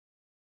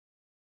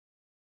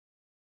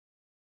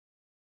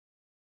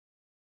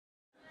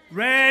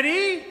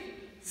Ready,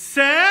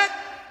 set.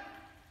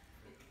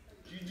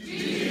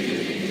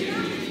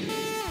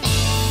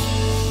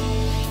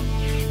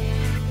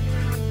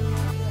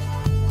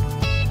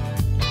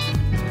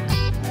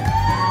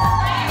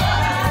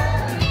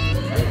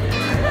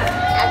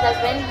 As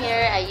I've been here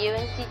at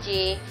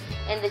UNCG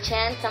in the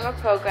CHANCE summer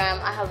program,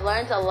 I have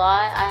learned a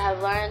lot. I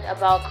have learned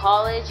about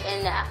college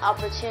and the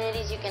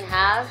opportunities you can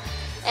have.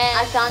 And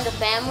I found a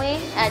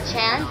family at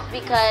CHANCE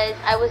because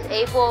I was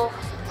able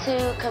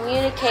to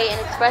communicate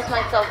and express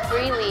myself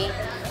freely.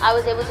 I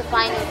was able to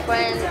find new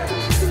friends.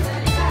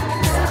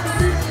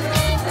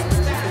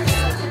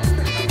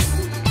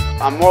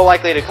 I'm more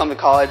likely to come to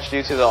college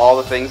due to all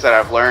the things that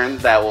I've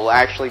learned that will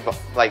actually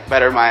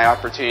better my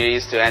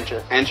opportunities to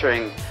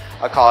entering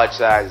a college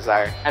that I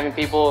desire. Having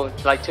people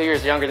like 2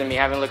 years younger than me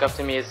having to look up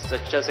to me is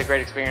just a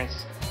great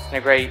experience and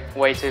a great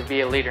way to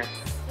be a leader.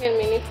 A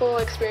meaningful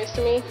experience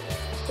to me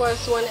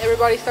was when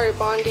everybody started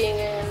bonding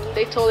and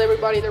they told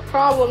everybody their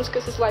problems,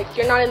 because it's like,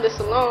 you're not in this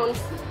alone.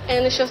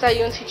 And it shows that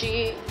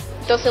UNCG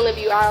doesn't leave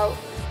you out.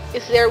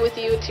 It's there with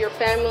you, it's your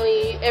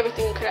family,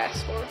 everything you could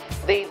ask for.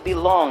 They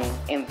belong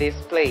in this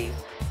place,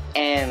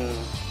 and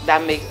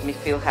that makes me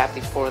feel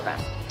happy for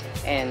them.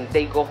 And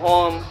they go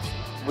home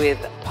with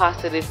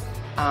positive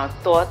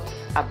thoughts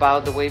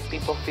about the way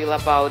people feel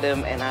about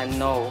them, and I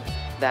know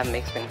that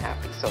makes them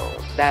happy. So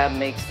that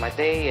makes my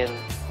day, and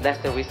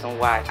that's the reason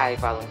why I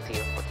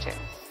volunteer for CHANCE.